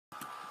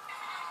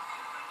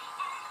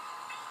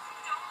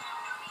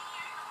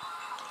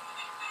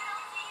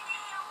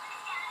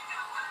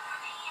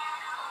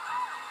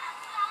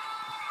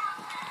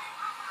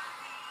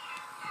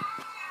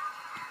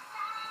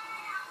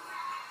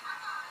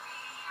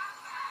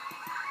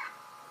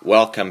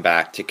Welcome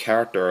back to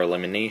Character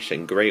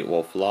Elimination Great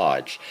Wolf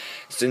Lodge.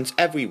 Since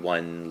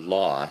everyone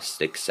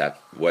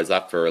was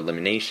up for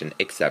elimination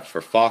except for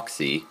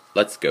Foxy,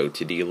 let's go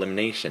to the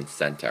Elimination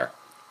Center.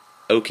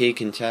 Okay,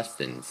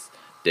 contestants,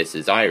 this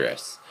is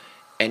Iris.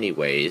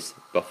 Anyways,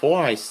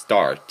 before I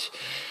start,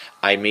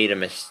 I made a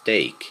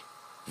mistake.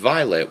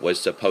 Violet was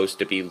supposed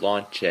to be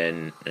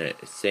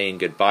saying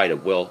goodbye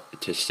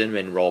to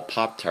Cinnamon Roll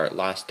Pop-Tart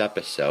last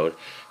episode,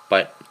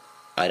 but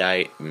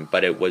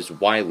it was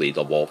Wiley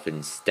the wolf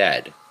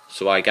instead,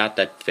 so I got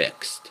that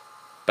fixed.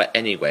 But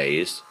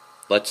anyways,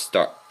 let's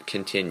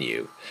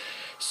continue.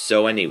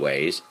 So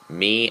anyways,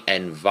 me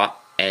and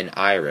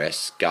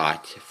Iris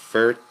got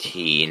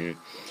 13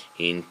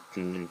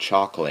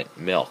 chocolate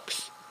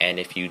milks, and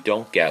if you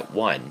don't get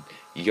one,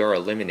 you're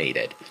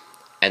eliminated.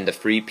 And the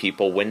 3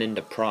 people winning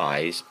the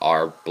prize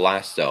are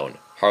Blowin,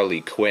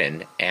 Harley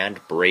Quinn, and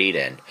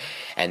Braden,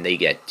 and they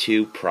get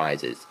 2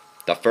 prizes.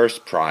 The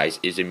first prize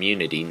is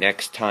immunity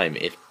next time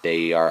if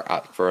they are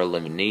up for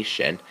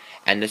elimination,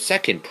 and the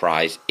second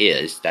prize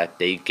is that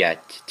they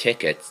get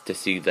tickets to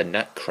see the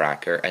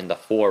Nutcracker and the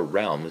 4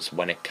 Realms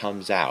when it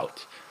comes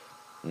out.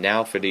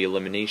 Now for the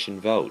elimination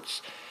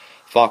votes.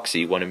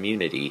 Foxy won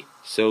immunity,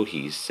 so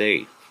he's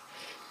safe.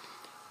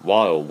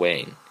 Wild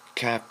Wing,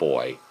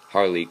 Catboy,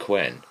 Harley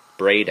Quinn,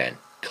 Braden,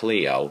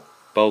 Cleo,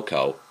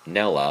 Boko,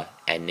 Nella,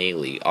 and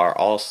Nayli are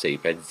all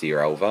safe at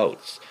 0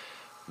 votes.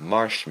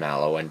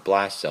 Marshmallow and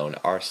Blowin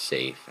are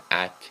safe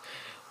at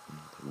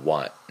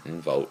 1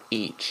 vote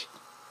each.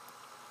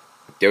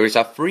 There is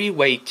a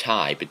 3-way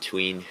tie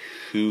between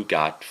who's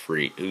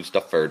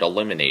the third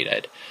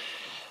eliminated,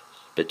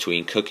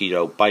 between Cookie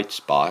Dough Bites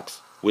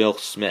Box, Will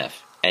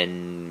Smith,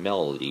 and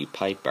Melody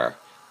Piper.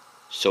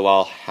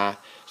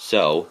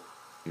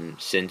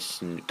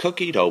 Since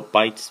Cookie Dough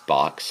Bites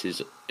Box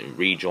has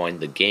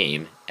rejoined the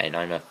game, and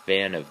I'm a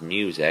fan of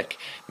music,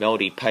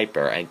 Melody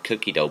Piper and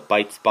Cookie Dough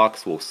Bites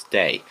Box will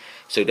stay.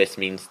 So this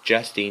means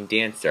Justine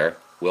Dancer,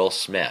 Will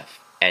Smith,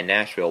 and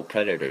Nashville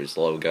Predators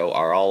logo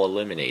are all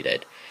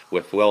eliminated,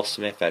 with Will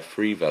Smith at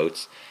 3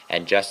 votes,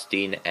 and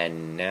Justine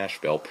and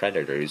Nashville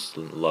Predators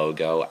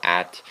logo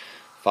at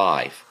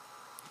 5.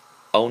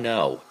 Oh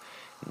no.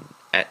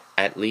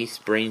 At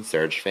least Brain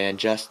Surge fan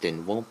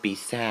Justin won't be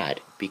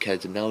sad,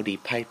 because Melody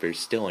Piper's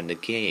still in the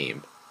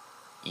game.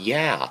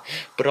 Yeah,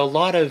 but a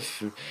lot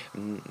of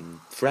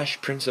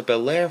Fresh Prince of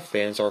Bel-Air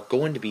fans are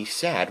going to be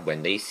sad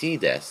when they see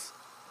this.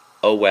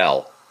 Oh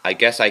well, I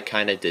guess I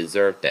kinda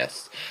deserve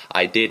this.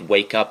 I did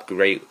wake up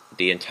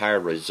the entire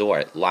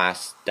resort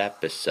last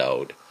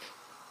episode.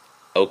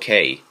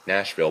 Okay,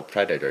 Nashville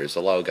Predators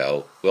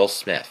logo, Will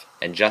Smith,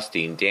 and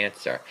Justine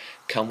Dancer,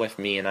 come with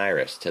me and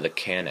Iris to the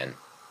cannon.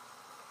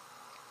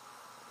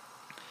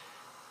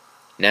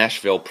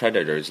 Nashville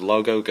Predators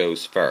logo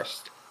goes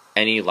first.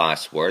 Any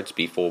last words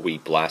before we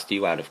blast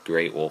you out of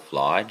Great Wolf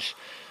Lodge?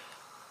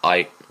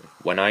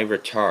 When I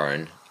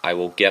return, I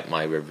will get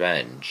my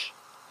revenge.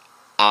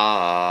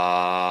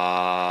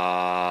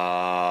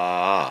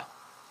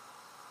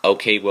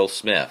 Okay, Will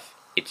Smith,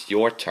 it's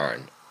your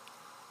turn.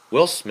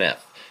 Will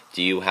Smith,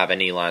 do you have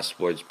any last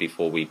words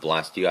before we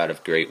blast you out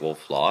of Great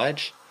Wolf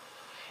Lodge?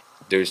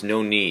 There's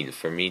no need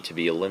for me to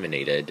be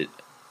eliminated,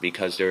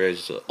 because there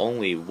is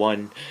only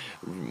 2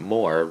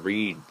 more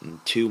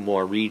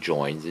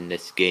rejoins in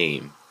this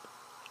game.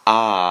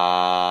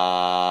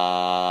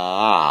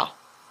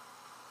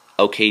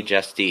 Okay,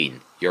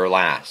 Justine, you're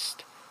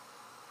last.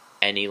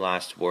 Any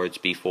last words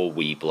before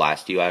we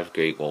blast you out of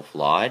Great Wolf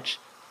Lodge?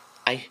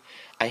 I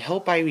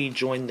hope I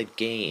rejoin the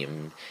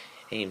game,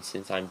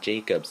 since I'm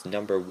Jacob's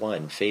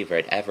 #1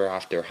 favorite ever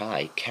after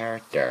high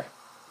character.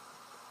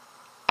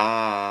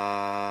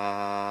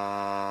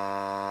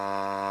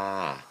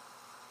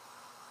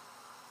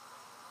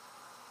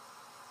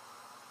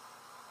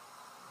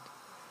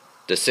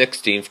 The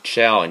 16th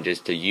challenge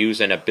is to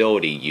use an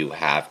ability you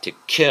have to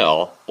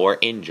kill or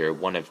injure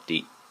one of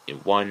the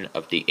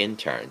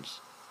interns.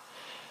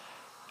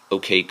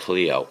 Okay,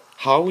 Cleo,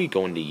 how are we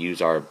going to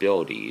use our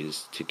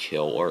abilities to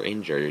kill or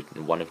injure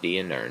one of the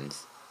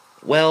interns?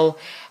 Well,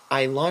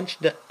 I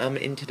launched them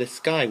into the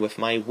sky with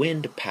my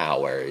wind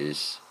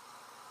powers.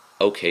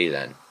 Okay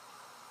then.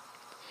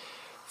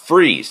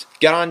 Freeze!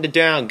 Get on the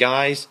down,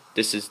 guys.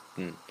 This is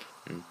the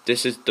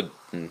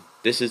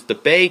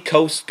Bay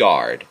Coast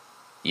Guard.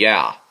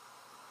 Yeah,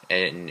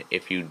 and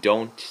if you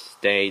don't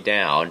stay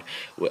down,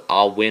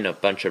 I'll win a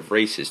bunch of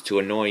races to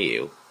annoy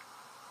you.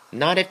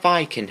 Not if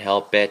I can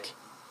help it.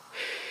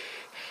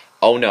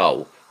 Oh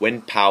no,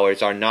 wind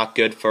powers are not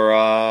good for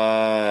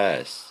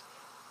us.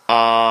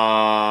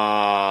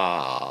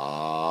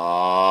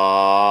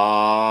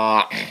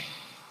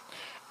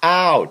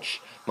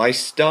 Ouch, my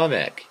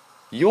stomach.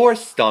 Your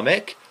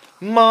stomach,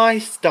 my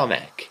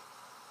stomach.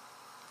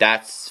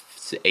 That's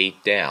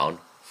 8 down,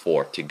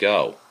 4 to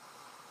go.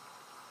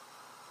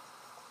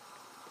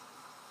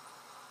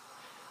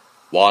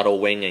 Waddle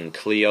Wing and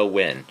Cleo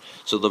win,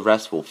 so the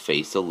rest will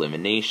face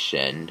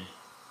elimination.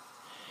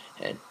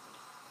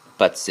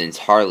 But since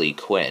Harley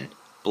Quinn,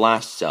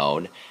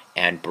 Blowin,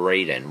 and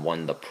Braden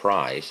won the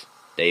prize,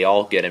 they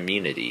all get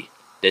immunity.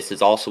 This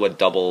is also a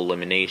double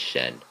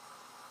elimination.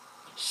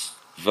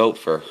 Vote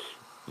for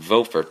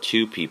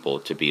 2 people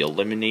to be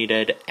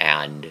eliminated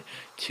and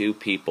 2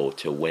 people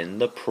to win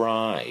the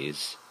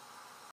prize.